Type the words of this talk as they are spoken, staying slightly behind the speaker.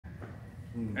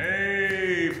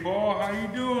Hey, Paul, how you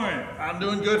doing? I'm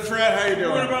doing good, Fred. How you doing?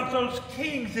 What about those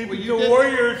Kings? They beat the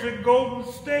Warriors in Golden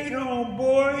State,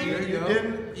 homeboy.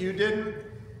 You didn't.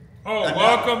 Oh,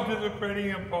 welcome to the Freddie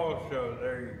and Paul show.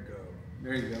 There you go.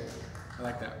 There you go. I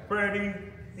like that. Freddie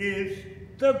is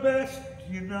the best,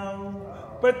 you know.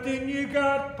 But then you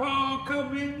got Paul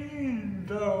coming in,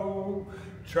 though.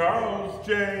 Charles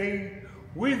J.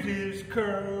 with his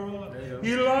curl.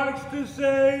 He likes to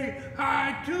say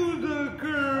hi to the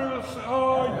girls.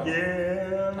 Oh,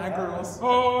 yeah. Hi, girls.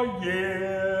 Oh,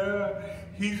 yeah.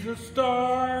 He's a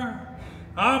star.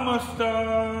 I'm a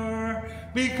star.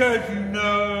 Because you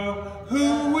know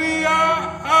who we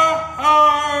are.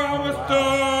 I'm a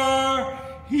star.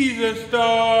 He's a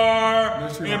star.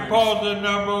 And Paul's the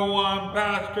 #1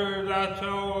 pastor. That's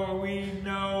all we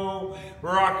know.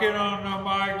 Rocking on the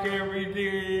mic every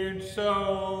day. And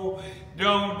so,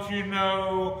 don't you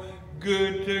know,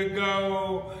 good to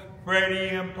go. Freddie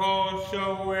and Paul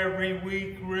show every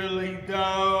week really does.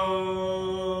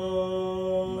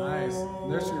 Nice.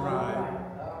 Nursery rhyme.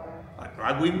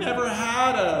 We've never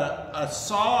had a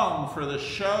song for the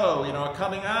show, you know, a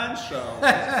coming on show.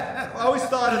 I always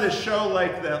thought of this show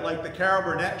like the Carol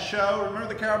Burnett show. Remember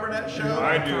the Carol Burnett show?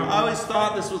 I do. I always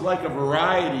thought this was like a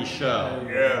variety show.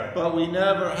 Yeah. But we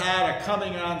never had a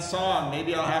coming on song.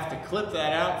 Maybe I'll have to clip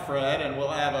that out, Fred, and we'll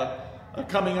have a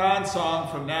coming on song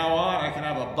from now on. I can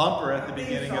have a bumper at the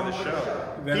beginning of the show.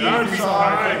 That'd be song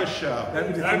tight. for the show.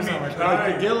 That'd be That'd be the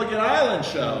tight. The Gilligan Island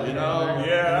show, you know.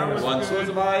 Yeah, that was Once good. was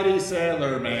a mighty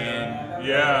sailor man.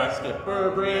 Yeah.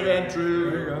 Skipper brave and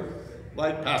true. There you go.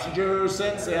 Like passengers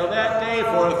set sail that day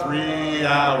for a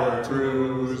 3-hour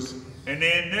cruise. And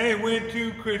then they went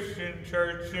to Christian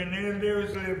church, and then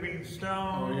there's living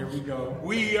stones. Oh, here we go.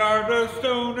 We are the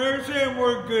stoners, and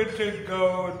we're good to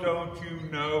go, don't you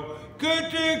know?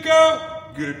 Good to go,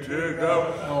 good to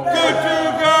go, good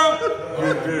to go,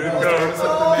 good to go,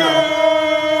 good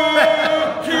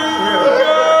to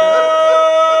go.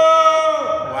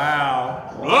 Wow.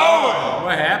 Blow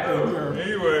What happened? it.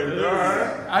 Anyways, all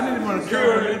right. I didn't want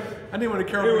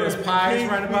to carry this pies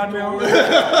right about now. The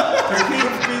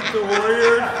Kings beat the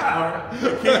Warriors. The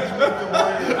Kings beat the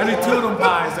Warriors. I need 2 of them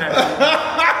pies, actually.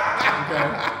 Okay.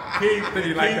 Kings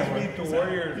you like that one? beat the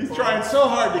Warriors. He's trying so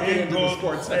hard to get into the Golden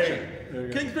sports State.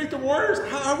 section. Kings beat the Warriors?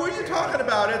 What are you talking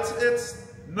about? It's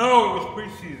No, it was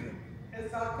preseason.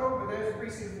 It's October, there's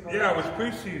preseason. Yeah, it was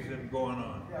preseason going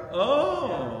on.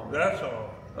 oh That's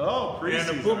all. preseason.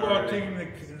 And the football already. team,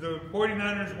 the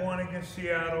 49ers won against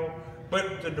Seattle,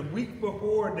 but the week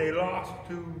before they lost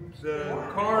to the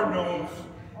Cardinals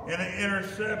in an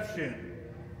interception.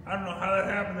 I don't know how that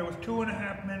happened. There was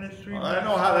 2.5 minutes, 3 minutes. I don't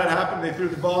know how that happened. They threw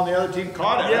the ball and the other team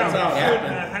caught it. Yeah, That's how it it shouldn't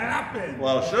happened. have happened.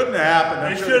 Well, it shouldn't have happened.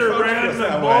 I'm They sure should the have coach ran feels the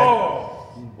that way.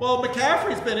 ball. Well,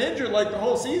 McCaffrey's been injured like the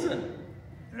whole season.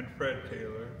 And Fred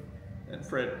Taylor. And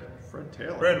Fred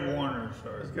Taylor. Fred Warner, I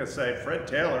sorry. was gonna say Fred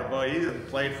Taylor. Boy, he hasn't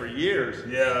played for years.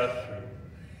 Yeah, that's true.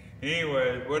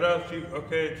 Anyway, what else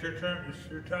okay, it's your turn. It's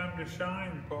your time to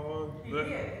shine, Paul. Just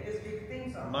get the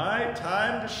theme song. My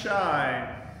time to shine.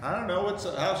 I don't know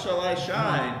how shall I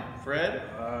shine, Fred?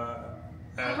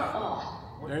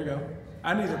 There you go.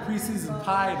 I need a preseason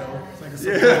pie, though. It's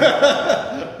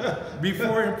like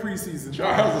before in preseason.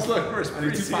 Charles is looking for his I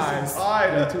need 2 preseason pies. pie I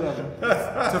need 2 of them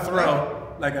to throw.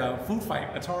 Like a food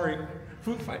fight, Atari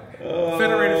food fight.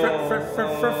 Federated.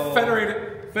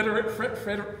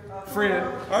 Fred.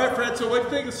 All right, Fred. So what do you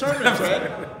think of the sermon, Fred?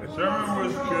 The sermon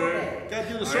was good. Got to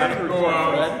do the I sermon gotta go report,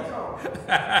 out.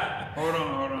 Fred. Hold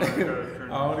on. I gotta turn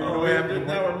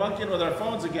Now we're monkeying with our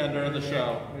phones again during the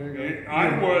show.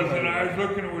 I was, and I was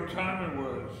looking at what time it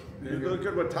was. You look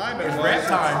at what time it is. It's rap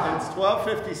time. It's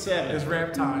 12:57. It's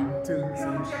rap time, too.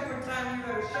 Check what time you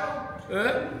got a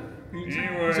show.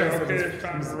 Anyway, okay, it's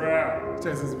time to wrap.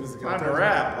 Time to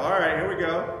wrap. All right, here we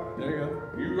go. There you go.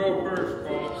 You go first,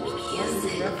 Paul.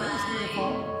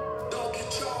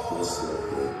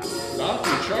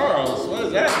 Donkey Charles. What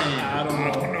does that mean? I don't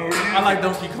know. I like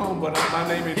Donkey Kong, but my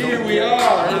name ain't Here Donkey. we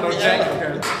are. I know Jack.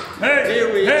 Okay. Hey, Here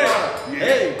we are.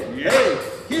 Hey.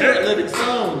 Here at Living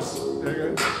Stones. There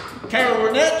you go. Carol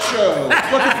Burnett Show.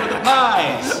 Looking for the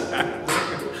pies.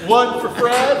 1 for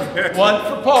Fred, 1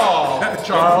 for Paul.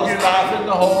 Charles laughing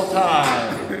the whole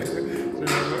time.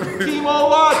 Chemo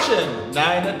watching,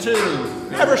 9 to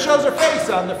 2. Never shows her face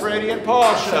on the Freddie and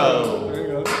Paul show. There you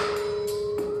go.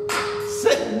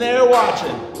 Sitting there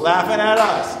watching, laughing at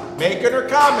us, making her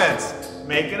comments,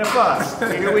 making a fuss.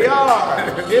 Here we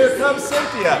are. Here comes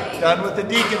Cynthia, done with the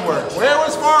deacon work. Where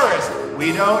was Forrest?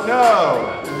 We don't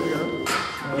know. There you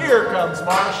go. Here comes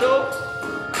Marshall,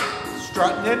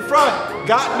 Strutting in front.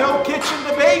 Got no kitchen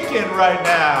to bake in right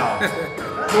now.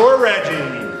 Poor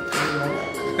Reggie.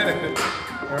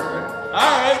 All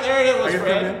right, there it is,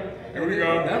 Fred. Here we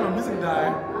go. Now my music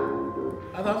died.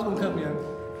 I thought it was gonna come in.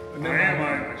 I am.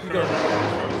 You go.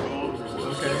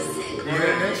 Okay. You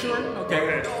ready that short? Okay.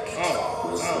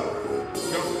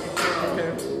 Okay.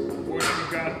 What you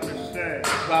got to say?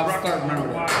 I'll start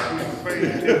remembering.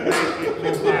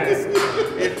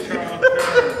 It's Charles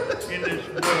Turner in this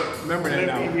book. Remember that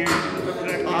now.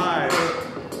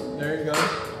 There you go.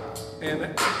 And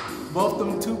both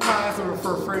them 2 pies are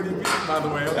for Freddie, by the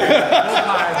way. Okay. Both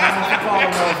pies. I'm going to call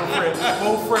them all for Freddie.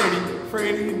 Both Freddie.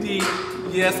 Freddie D.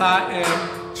 Yes, I am.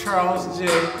 Charles J.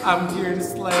 I'm here to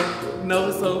slay. No,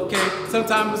 it's okay.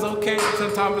 Sometimes it's okay.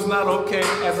 Sometimes it's not okay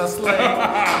as I slay.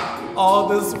 All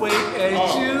this weight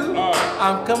at you.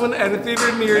 I'm coming at a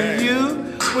theater near you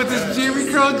with this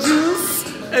Jerry Curl juice.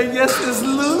 And yes, it's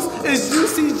loose. It's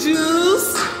juicy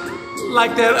juice.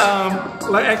 Like that,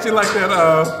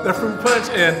 that fruit punch.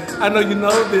 And I know you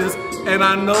know this, and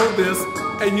I know this,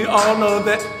 and you all know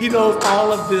that he knows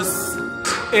all of this.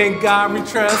 In God we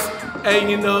trust, and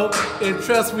you know, in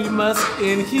trust we must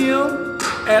in Him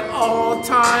at all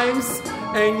times.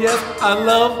 And yes, I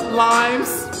love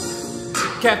limes.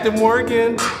 Captain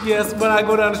Morgan, yes, when I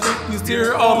go down the street, you still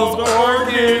hear all those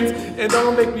organs. And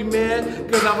don't make me mad,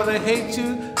 because I'm gonna hate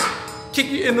you. Kick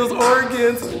you in those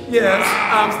organs. Yes,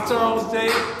 I'm Charles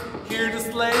J. Here to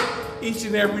slay each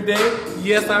and every day.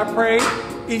 Yes, I pray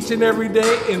each and every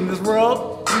day in this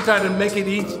world. We try to make it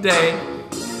each day.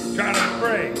 Try to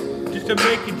pray just to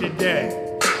make it today.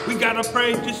 We gotta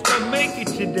pray just to make it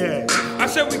today. I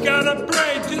said we gotta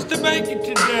pray just to make it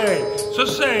today. So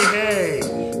say, hey,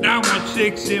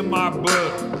 916 in my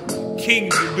book.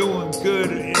 Kings are doing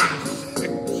good in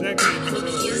the second book.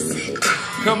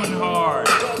 Coming hard,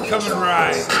 coming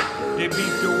right. They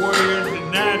beat the Warriors,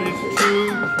 and that is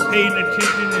true. Paying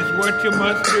attention is what you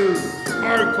must do.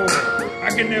 Hardcore, I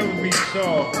can never be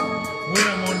soft. When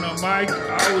I'm on the mic, I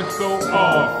always go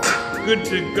off. Good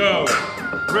to go.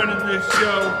 Running this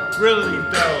show, really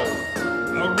though.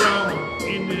 Alone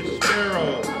in this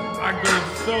sparrow. I go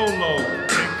solo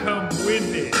and come with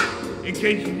it. In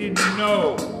case you didn't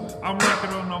know, I'm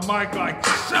rocking on the mic like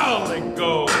solid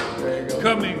gold.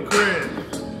 Coming crisp,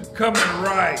 coming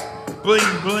right.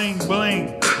 Bling, bling,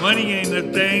 bling. Money ain't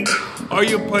a thing. All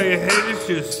you play ahead is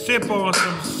just sip on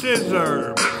some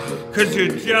scissor. Cause you're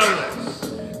jealous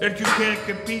that you can't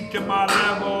compete to my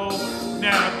level.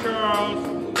 Now,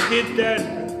 Charles, hit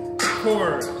that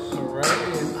chorus.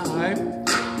 Alright, and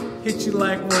I hit you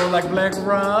like roll like Black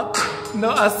Rob. No,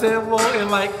 I said roll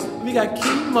and like we got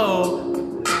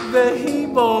Chemo, the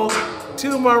Hebo.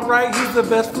 To my right, he's the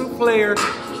best flute player.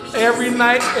 Every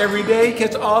night, every day,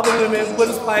 catch all the women with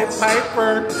his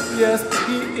piper. Yes,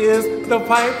 he is the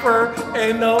piper.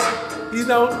 And no, you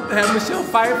don't have Michelle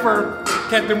Pfeiffer,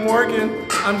 Captain Morgan.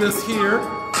 I'm just here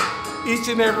each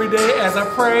and every day as I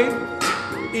pray.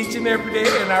 Each and every day,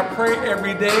 and I pray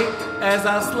every day as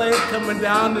I slay, coming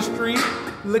down the street,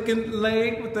 looking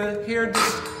laid with the hair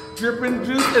just dripping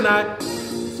juice, and I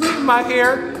sweep my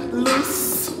hair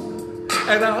loose,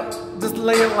 and I just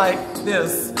lay it like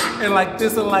this, and like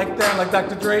this, and like that, like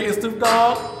Dr. Dre and Snoop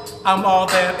Dogg. I'm all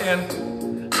that,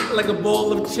 and like a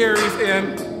bowl of cherries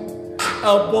and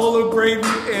a bowl of gravy,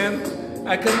 and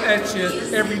I come at you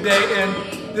every day, and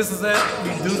this is it.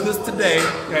 We do this today,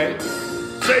 okay?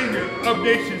 Savior of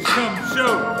nations, come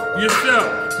show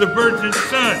yourself. The virgin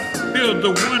son, feel the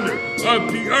wonder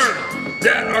of the earth.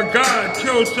 That our God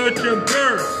chose such a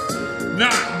birth.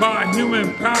 Not by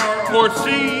human power or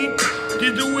seed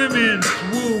did the women's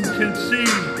womb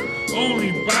conceive.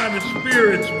 Only by the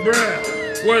Spirit's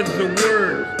breath was the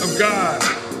word of God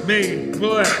made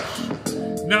flesh.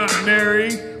 Not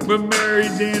Mary, but Mary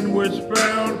then was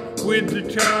found with the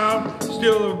child,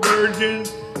 still a virgin,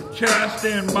 chaste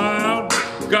and mild.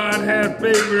 God had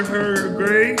favored her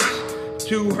grace,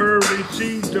 to her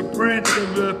received the Prince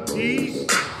of the Peace.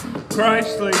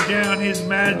 Christ laid down his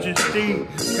majesty,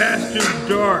 passed through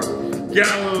dark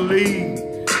Galilee.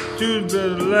 To the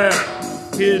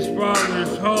left, his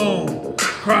Father's home.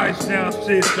 Christ now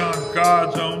sits on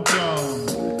God's own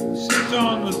throne. Sits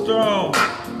on the throne,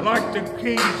 like the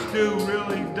kings do,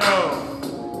 really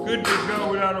dope. Good to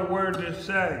go without a word to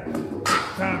say.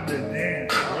 Time to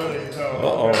dance, really though.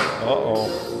 Uh-oh,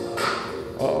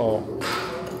 uh-oh, uh-oh.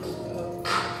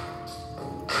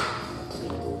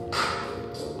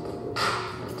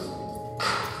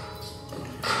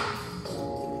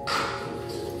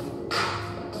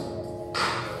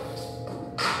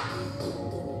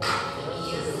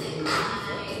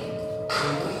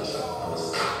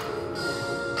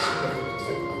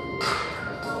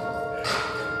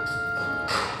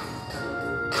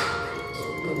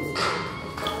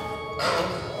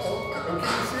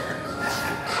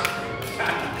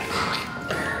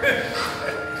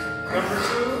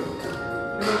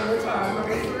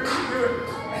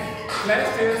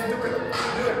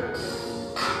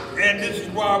 And this is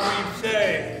why we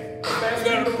say, we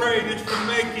gotta pray just to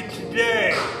make it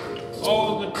today,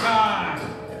 all the time.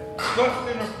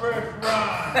 Busting a fresh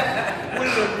rhyme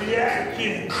with a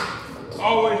reaction,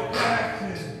 always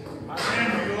acting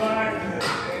and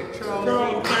relaxing.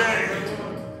 Charles Day.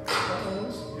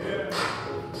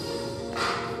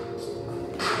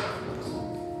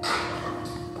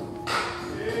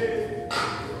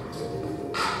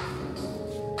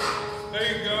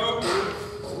 There you go.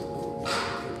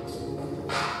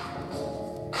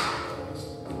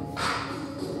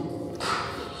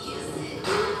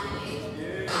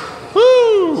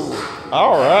 Woo!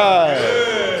 All right.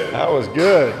 Good. That was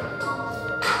good.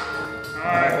 All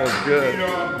right. That was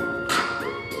good.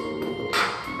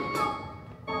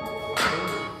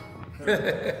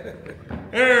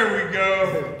 There we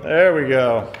go. There we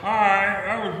go. All right,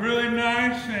 that was really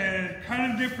nice and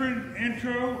kind of different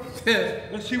intro.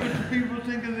 Let's see what the people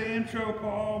think of the intro,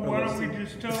 Paul. Why don't we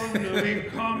just tell them to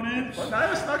leave comments? Well,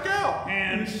 now it snuck out.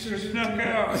 And she snuck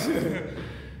out.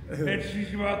 And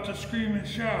she's about to scream and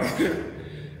shout.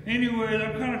 Anyways,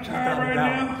 I'm kind of tired right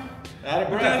now. Out of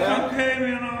But breath, that's huh? okay,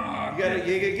 man. You gotta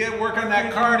get work on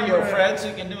that cardio, Fred, so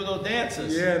you can do those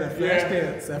dances. Yeah, the flash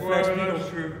dance. That Well, flash that's beetle.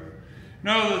 true.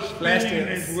 No, the Flash spinning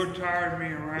dance. is what tired me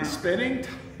around. Spinning?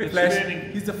 Flash,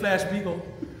 spinning. he's the flash beagle.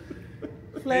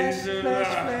 Flash, He's the,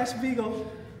 flash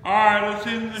beagle. All right, let's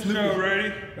end the show.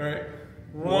 Ready? All right.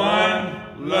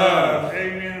 One love.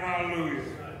 Amen. Hallelujah.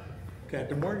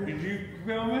 Captain Morgan. Did you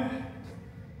film it?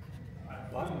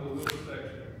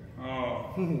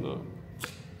 Oh.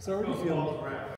 So, what do you feel?